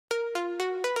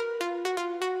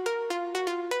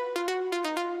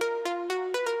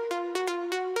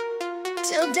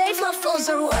till day Fluffles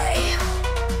away.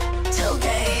 Till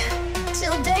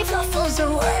day Fluffles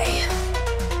away.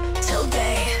 Till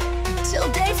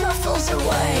day Fluffles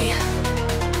away.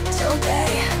 Till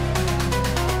day.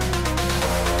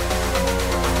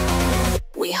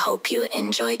 We hope you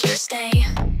enjoyed your stay,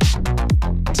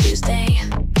 Tuesday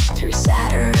through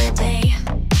Saturday.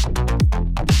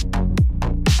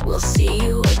 We'll see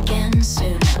you again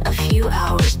soon, a few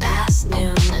hours past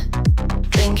noon.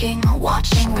 Drinking,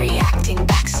 watching, reacting,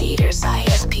 backseaters,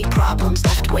 ISP problems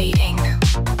left waiting.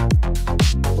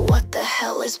 What the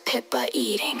hell is Pippa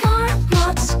eating?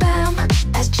 Marmot spam,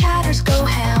 as chatters go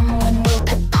ham. When will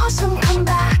Pip Possum come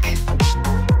back?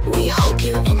 We hope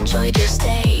you enjoyed your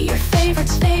stay. Your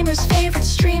favorites, famous, favorite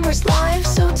streamers live.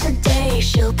 So today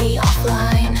she'll be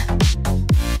offline.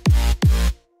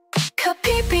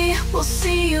 Kapipi, we'll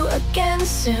see you again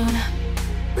soon.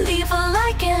 Leave a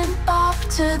like and bop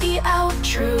to the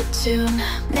outro tune.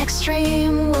 Next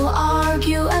stream we'll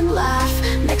argue and laugh.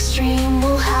 Next stream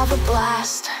we'll have a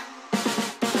blast.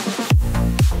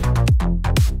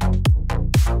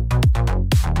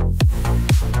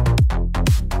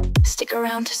 Stick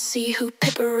around to see who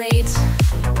Pippa raids.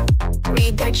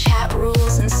 Read their chat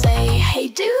rules and say, hey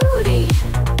duty.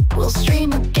 We'll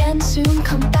stream again soon,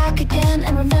 come back again.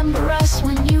 And remember us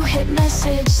when you hit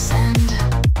message send.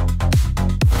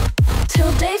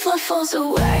 Till day Fluffles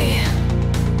away.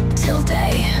 Till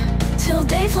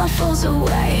day Fluffles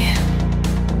away.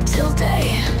 Till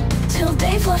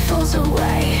day Fluffles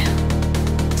away.